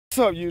What's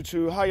up,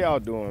 YouTube? How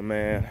y'all doing,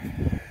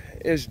 man?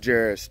 It's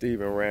Jarad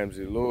Stephen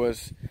Ramsey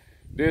Lewis.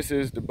 This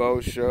is the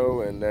Boat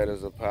Show, and that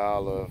is a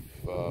pile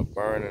of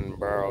burning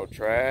barrel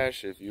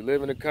trash. If you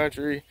live in the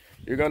country,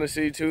 you're gonna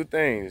see two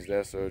things.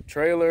 That's a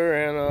trailer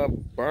and a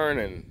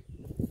burning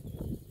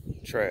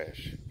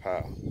trash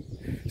pile.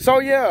 So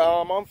yeah,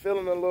 I'm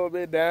feeling a little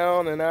bit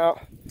down and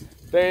out.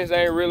 Things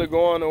ain't really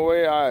going the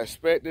way I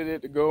expected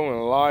it to go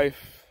in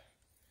life.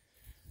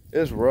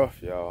 It's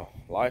rough, y'all.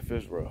 Life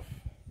is rough.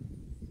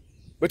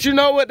 But you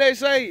know what they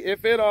say,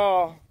 if it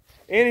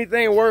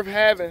anything worth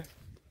having,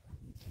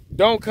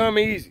 don't come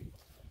easy.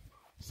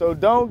 So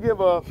don't give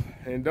up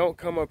and don't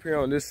come up here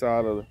on this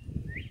side of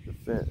the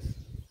fence.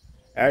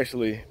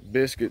 Actually,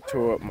 Biscuit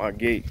tore up my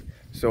gate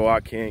so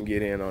I can't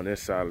get in on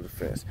this side of the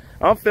fence.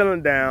 I'm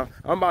feeling down.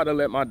 I'm about to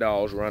let my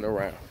dogs run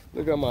around.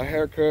 Look at my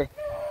haircut.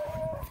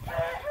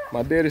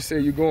 My daddy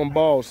said you're going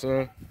bald,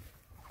 son.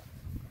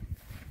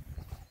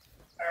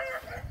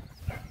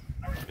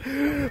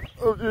 I'm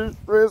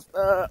just stressed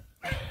out.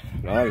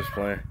 No, I'm just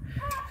playing.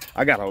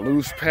 I got a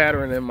loose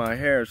pattern in my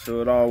hair,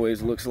 so it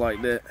always looks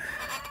like that.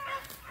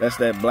 That's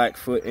that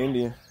Blackfoot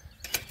Indian.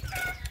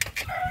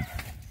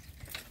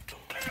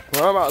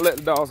 Well, I'm about to let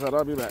the dogs out.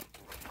 I'll be back.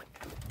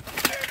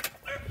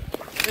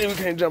 See, we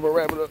can't jump a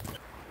rabbit up.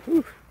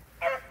 Whew.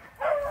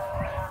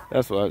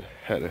 That's why I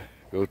had to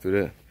go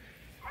through that.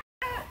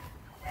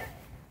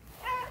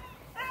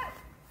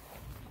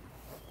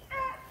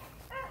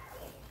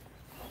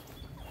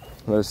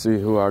 Let's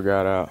see who I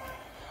got out.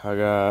 I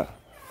got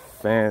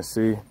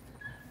Fancy,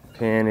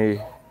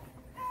 Penny,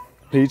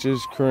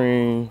 Peaches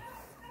Cream,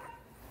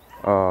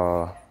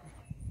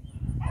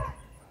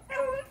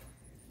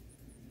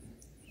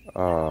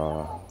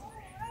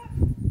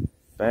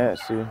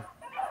 Fancy,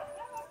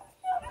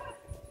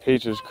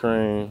 Peaches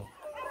Cream,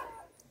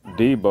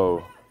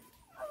 Debo,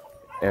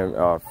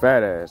 and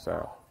Fat Ass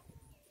out.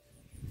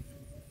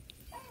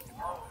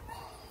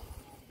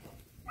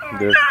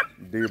 This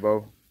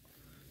Debo.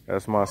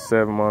 That's my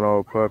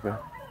 7-month-old puppy.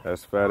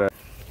 That's Fat Ass.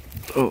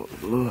 Oh,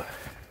 Lord.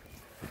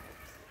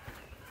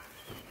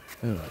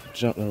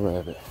 Jump the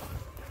rabbit.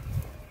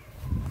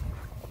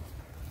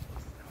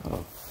 How the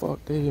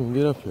fuck they even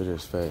get up here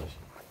this fast?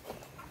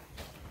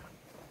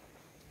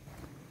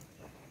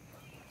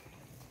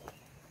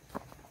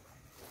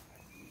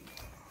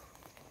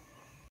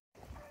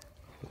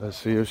 Let's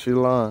see if she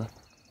lying.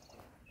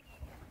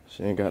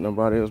 She ain't got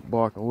nobody else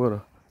barking with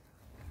her.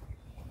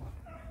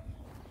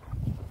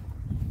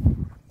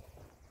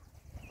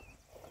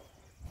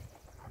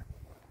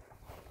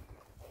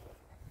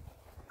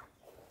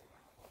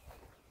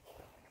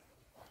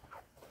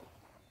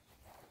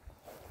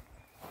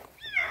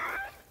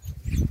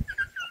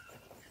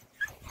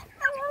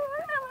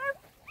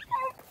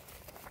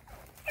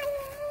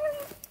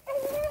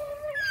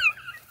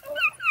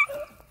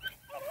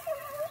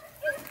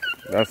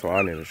 That's why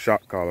I need a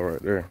shock collar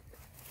right there.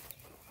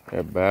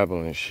 That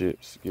babbling shit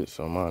gets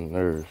on my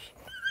nerves.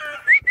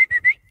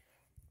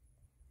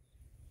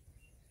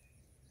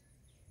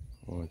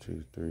 1,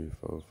 2, 3,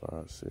 4,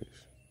 5, 6.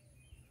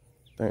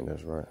 I think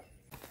that's right.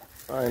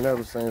 I ain't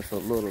never seen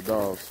some little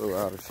dogs so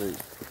out of shape.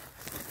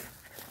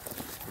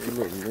 These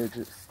little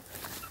midgets.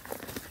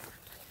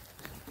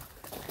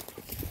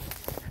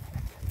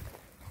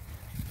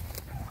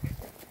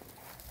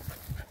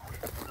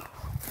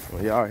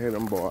 When y'all hear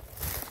them bark,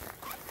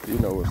 you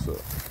know what's up.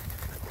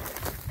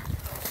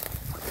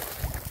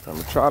 I'm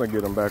gonna try to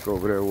get them back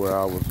over there where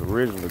I was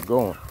originally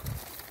going.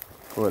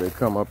 Before they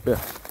come up there.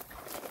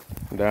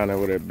 Down there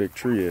where that big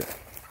tree is.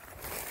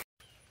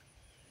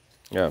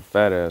 Got a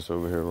Fat Ass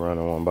over here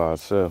running one by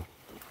itself.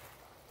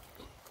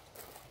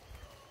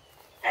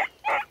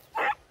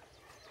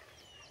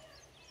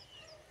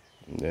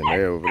 And then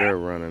they over there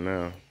running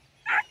now.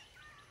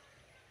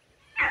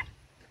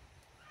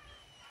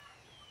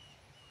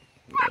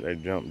 Yeah, they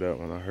jumped up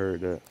when I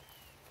heard that.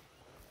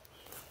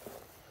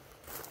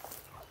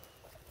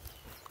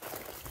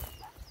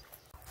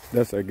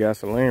 That's that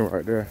gasoline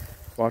right there.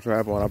 Watch what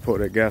happens when I put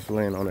that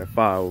gasoline on that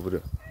fire over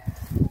there.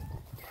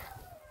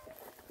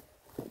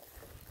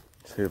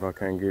 See if I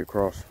can't get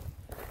across.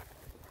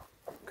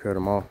 Cut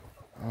them off.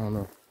 I don't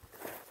know.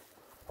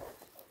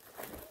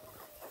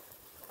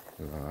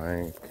 No,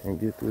 I can't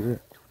get through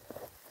that.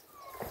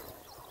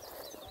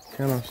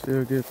 Can I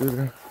still get through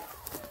there?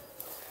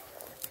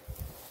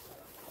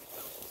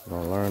 I'm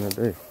gonna learn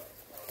today.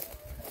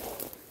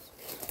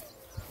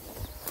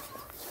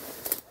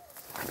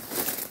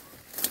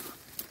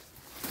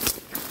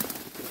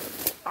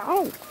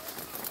 Ow!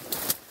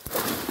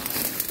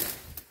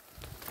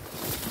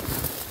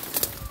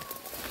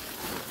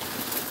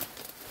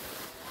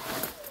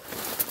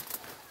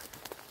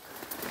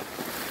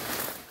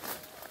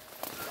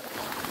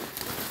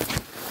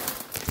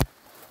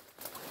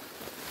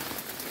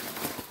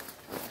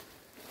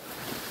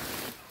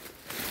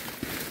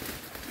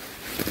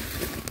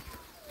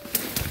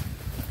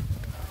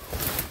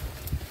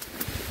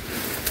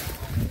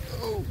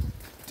 Oh,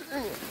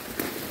 dang it.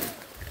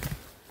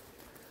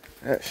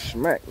 That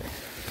smacked me.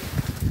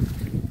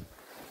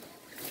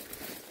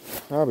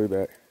 I'll be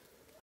back.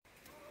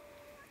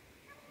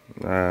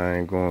 I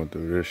ain't going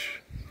through this.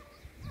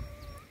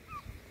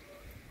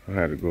 I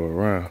had to go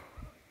around.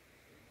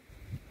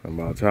 And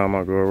by the time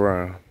I go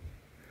around,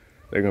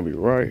 they're gonna be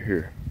right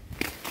here.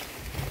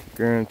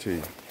 Guarantee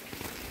you.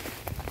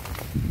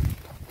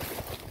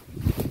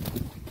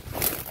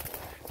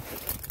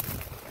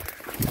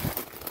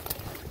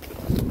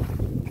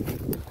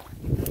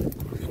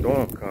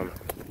 Storm coming.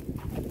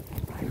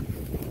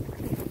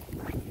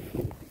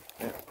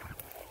 Yeah.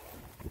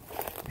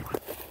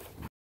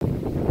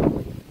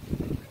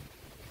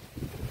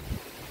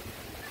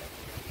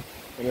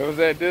 And it was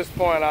at this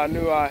point I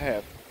knew I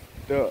had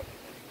ducked.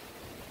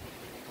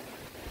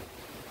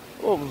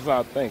 What was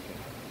I thinking?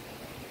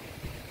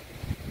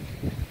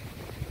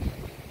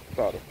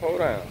 Thought to pull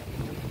down.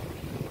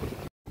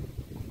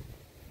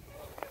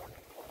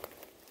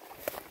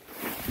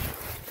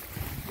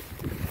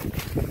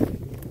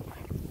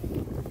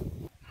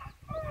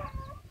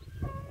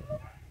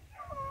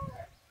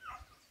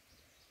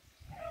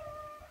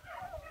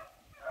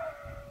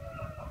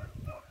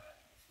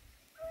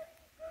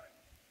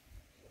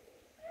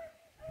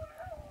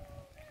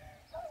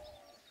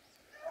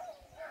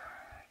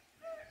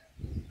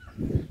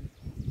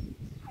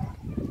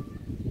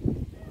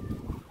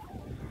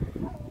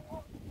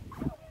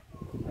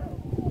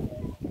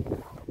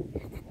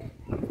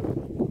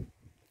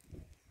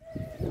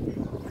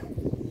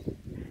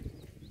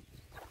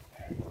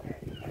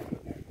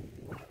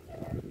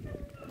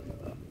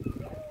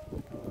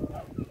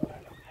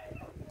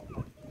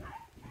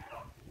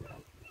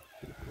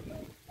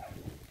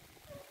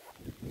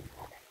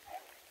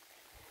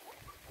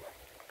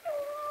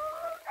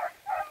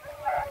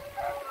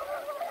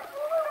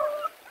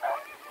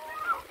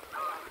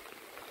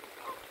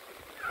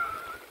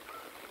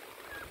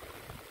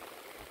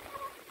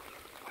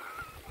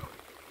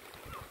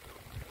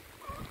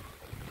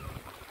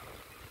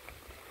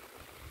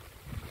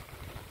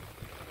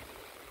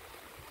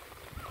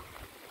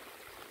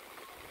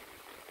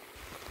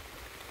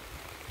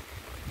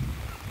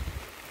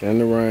 And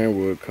the rain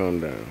would come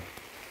down.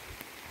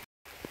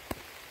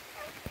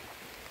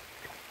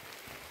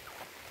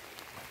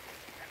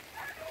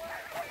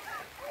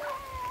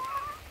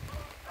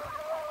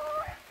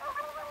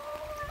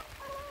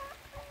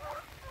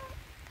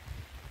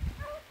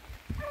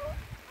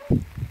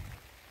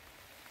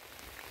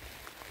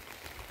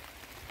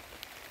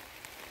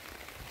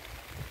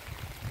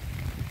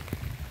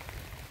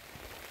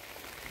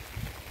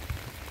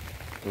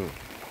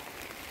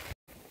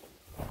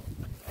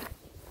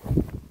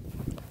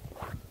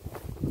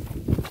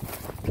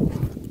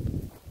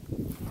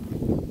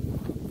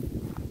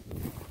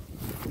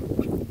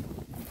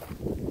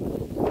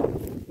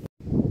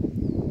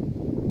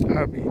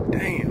 I'll be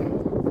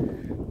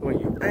damned when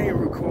you ain't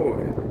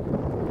recording.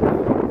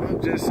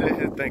 I'm just sitting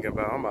here thinking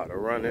about I'm about to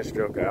run this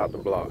joker out the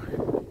block.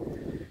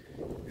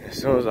 As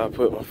soon as I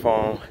put my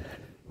phone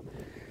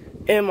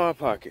in my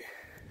pocket,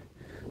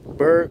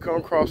 bird come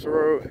across the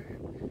road,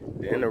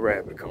 then the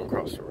rabbit come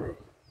across the road.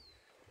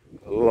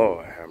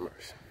 Lord have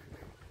mercy.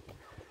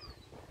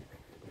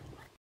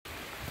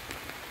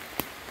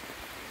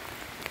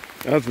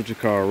 That's what you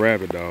call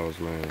rabbit dogs,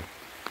 man.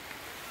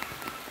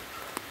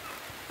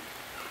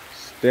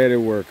 Steady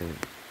working.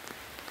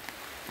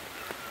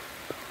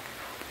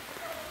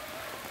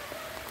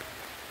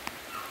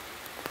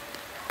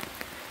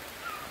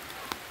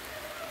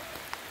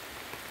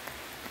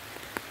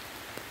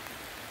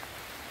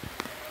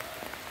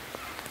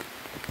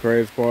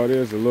 Crazy part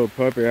is the little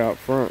puppy out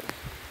front.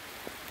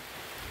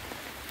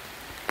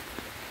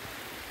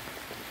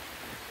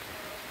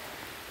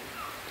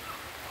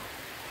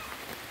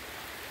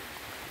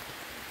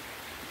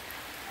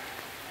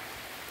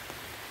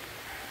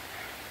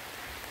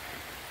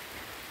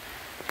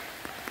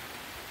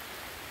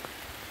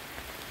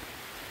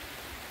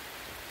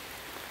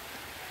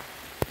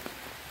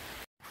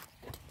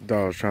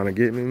 Dog's trying to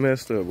get me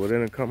messed up, but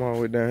then it come all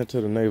the way down to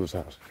the neighbor's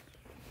house.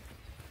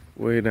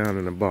 Way down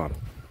in the bottom.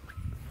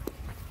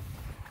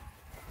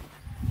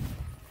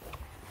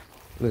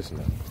 Listen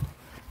now.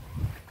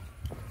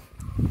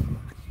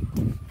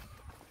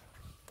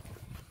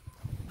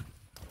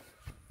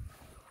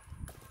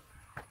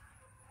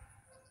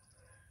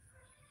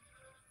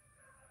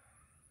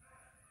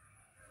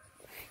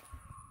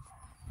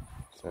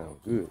 Sound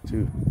good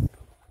too.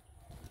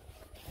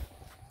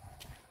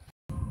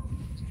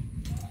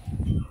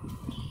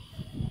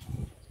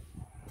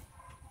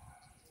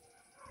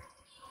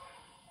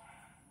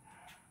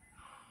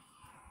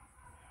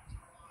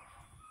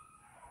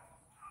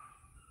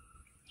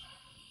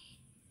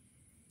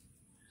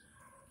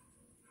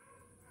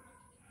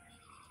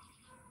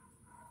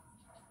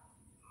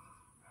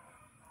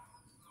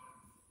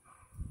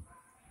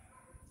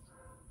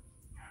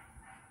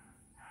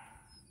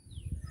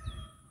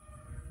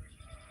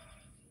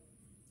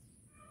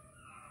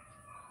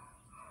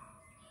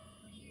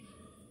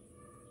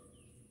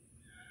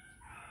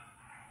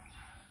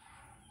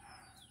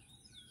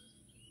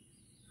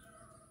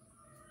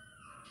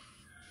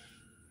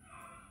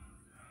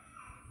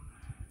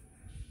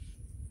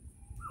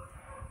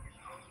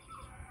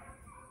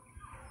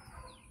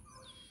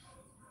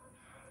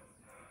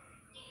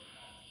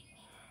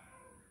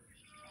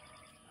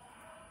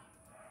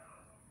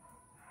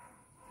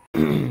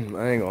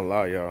 I ain't gonna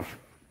lie, y'all.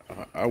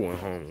 I went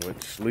home and went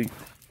to sleep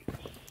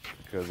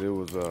because it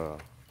was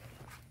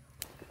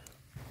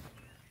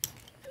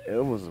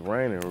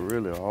raining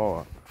really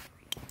hard.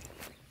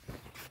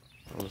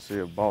 I want to see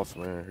a boss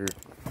man here.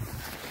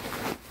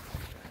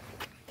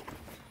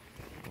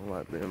 I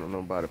might be on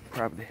nobody's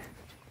property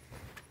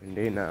and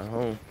they not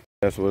home.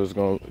 That's what it's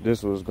gonna.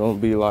 This was gonna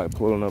be like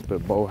pulling up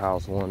at Bo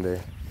house one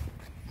day.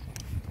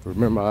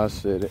 Remember I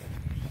said it.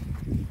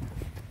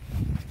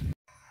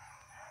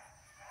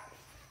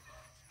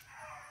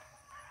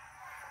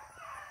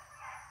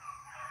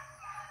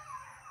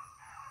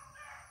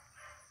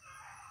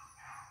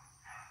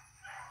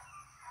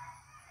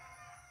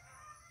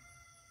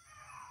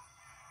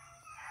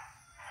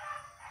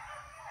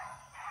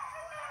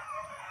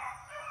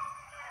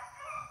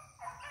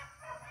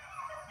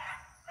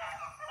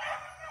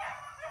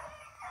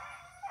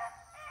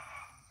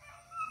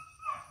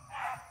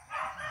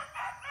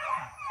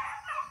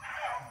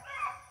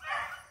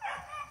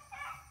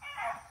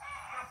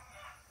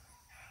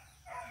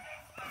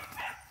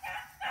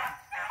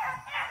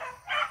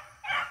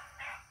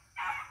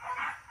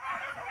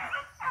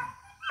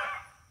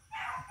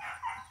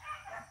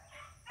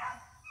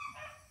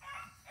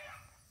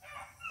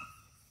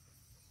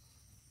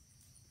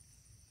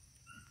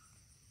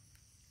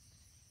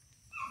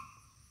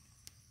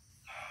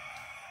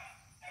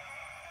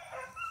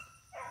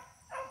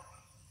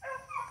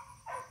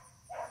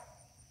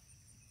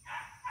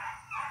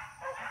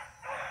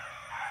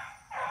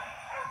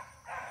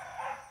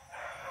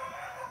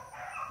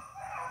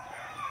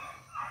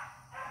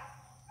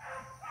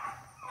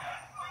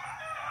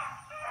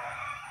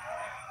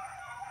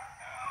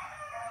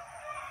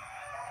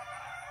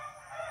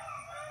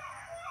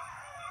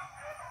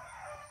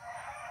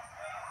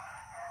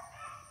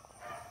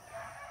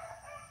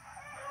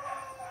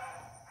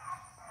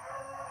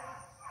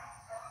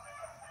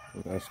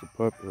 That's the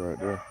puppy right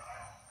there.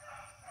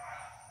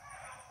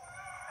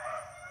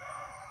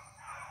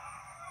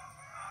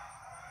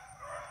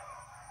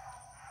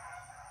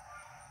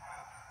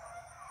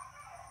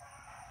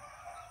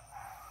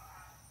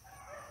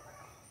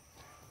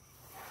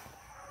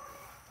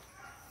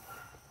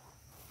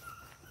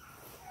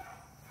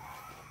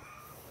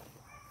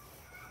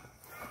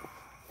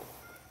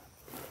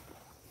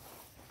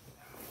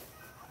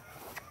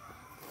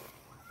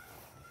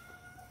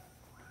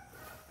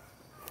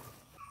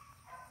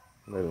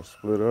 Let them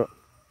split up.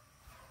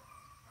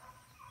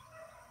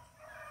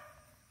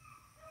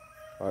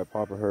 Like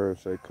Papa heard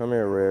say, "Come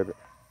here, Rabbit."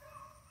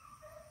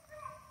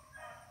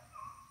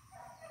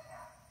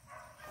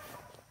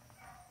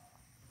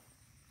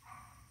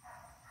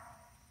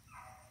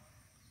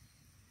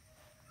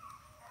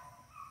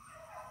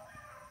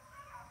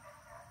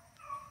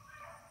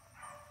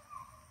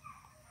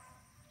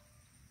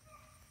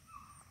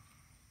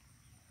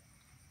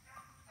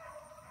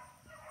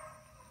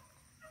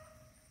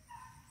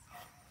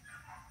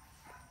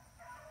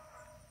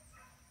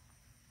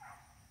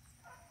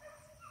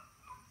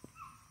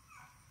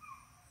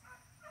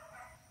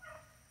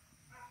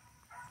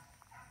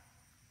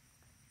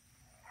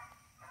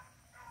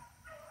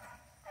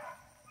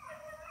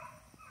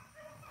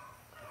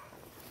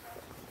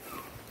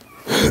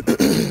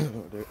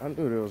 I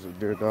knew there was a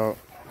deer dog.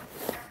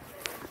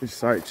 He's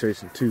sight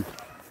chasing too.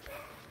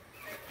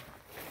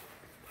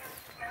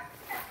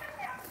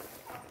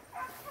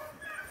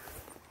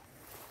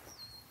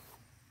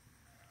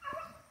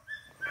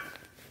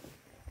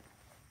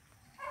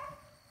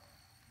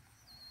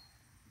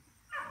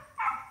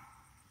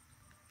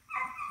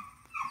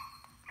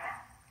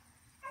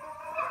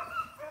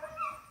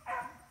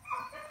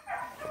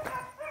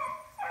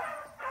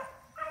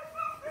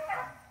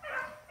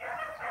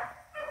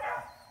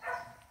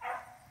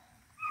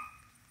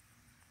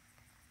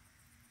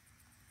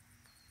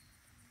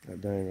 That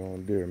dang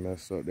on deer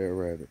messed up that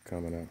rabbit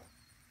coming out.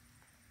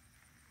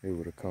 He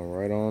would have come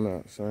right on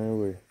out,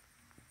 same way.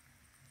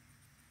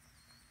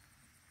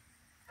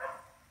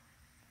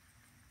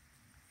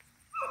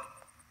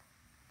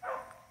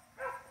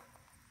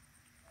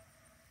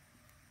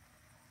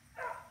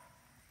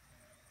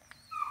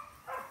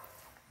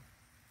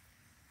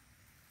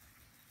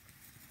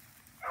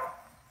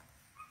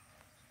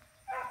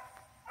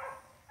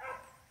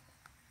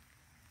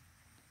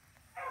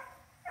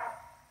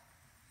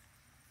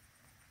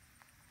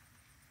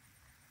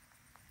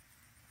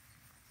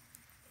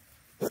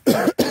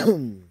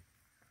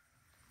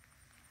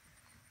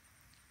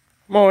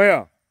 Come on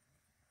here.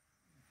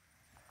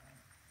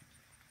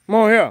 Come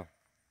on here.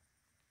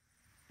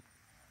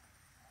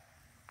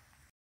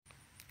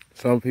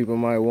 Some people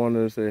might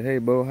wonder and say, "Hey,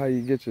 Bo, how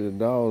you get your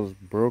dogs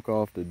broke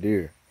off the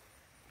deer?"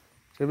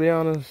 To be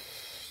honest,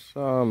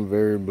 I'm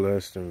very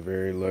blessed and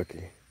very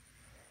lucky.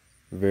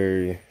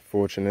 Very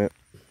fortunate.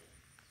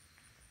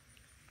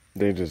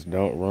 They just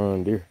don't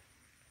run deer.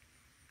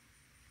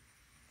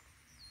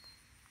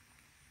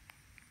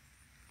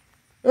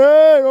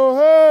 Hey, go,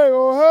 hey,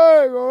 go,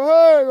 hey, go,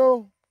 hey,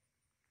 go.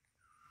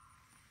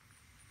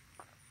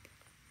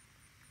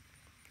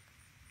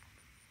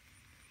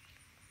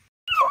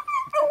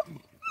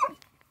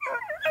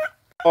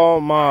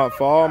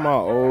 For all my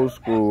old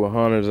school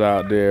hunters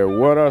out there,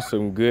 what are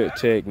some good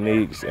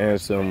techniques and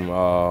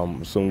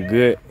some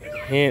good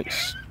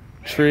hints,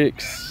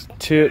 tricks,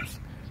 tips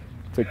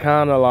to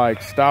kind of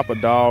like stop a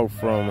dog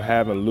from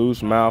having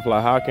loose mouth?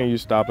 Like, how can you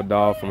stop a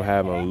dog from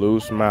having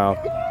loose mouth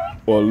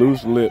or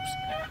loose lips,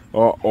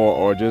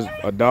 or just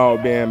a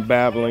dog being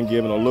babbling,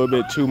 giving a little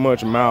bit too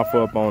much mouth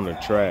up on the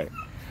track?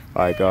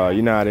 Like,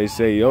 you know how they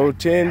say, yo,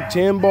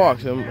 10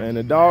 barks and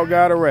the dog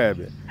got a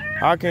rabbit.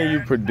 How can you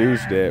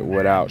produce that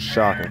without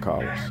shocking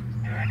collars?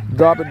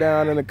 Drop it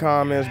down in the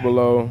comments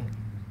below.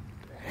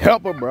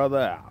 Help a brother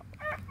out.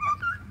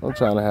 I'm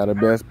trying to have the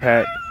best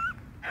pack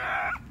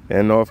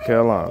in North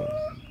Carolina.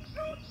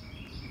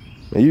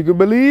 And you can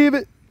believe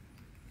it.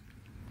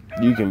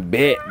 You can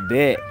bet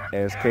that,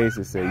 as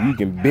Casey said. You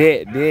can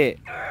bet that.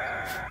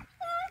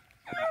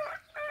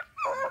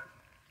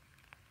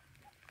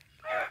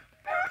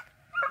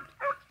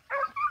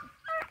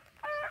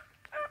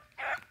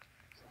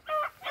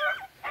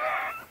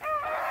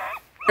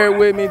 Bear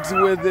with me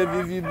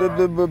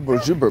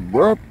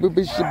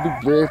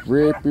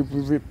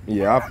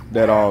yeah, I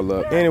that all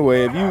up.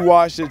 Anyway, if you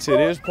watched it to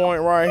this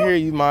point right here,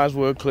 you might as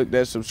well click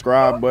that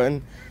subscribe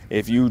button.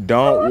 If you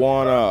don't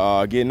want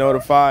to get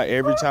notified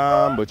every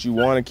time, but you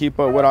want to keep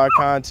up with our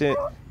content,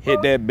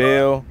 hit that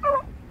bell.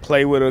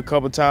 Play with it a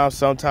couple times.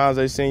 Sometimes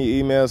they send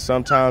you emails,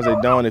 sometimes they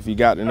don't, if you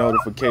got the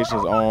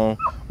notifications on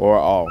or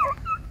off.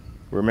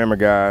 Remember,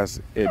 guys,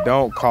 it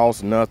don't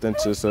cost nothing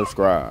to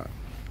subscribe.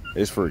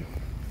 It's free.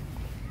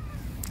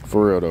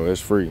 For real though, it's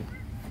free.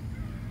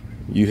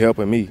 You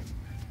helping me.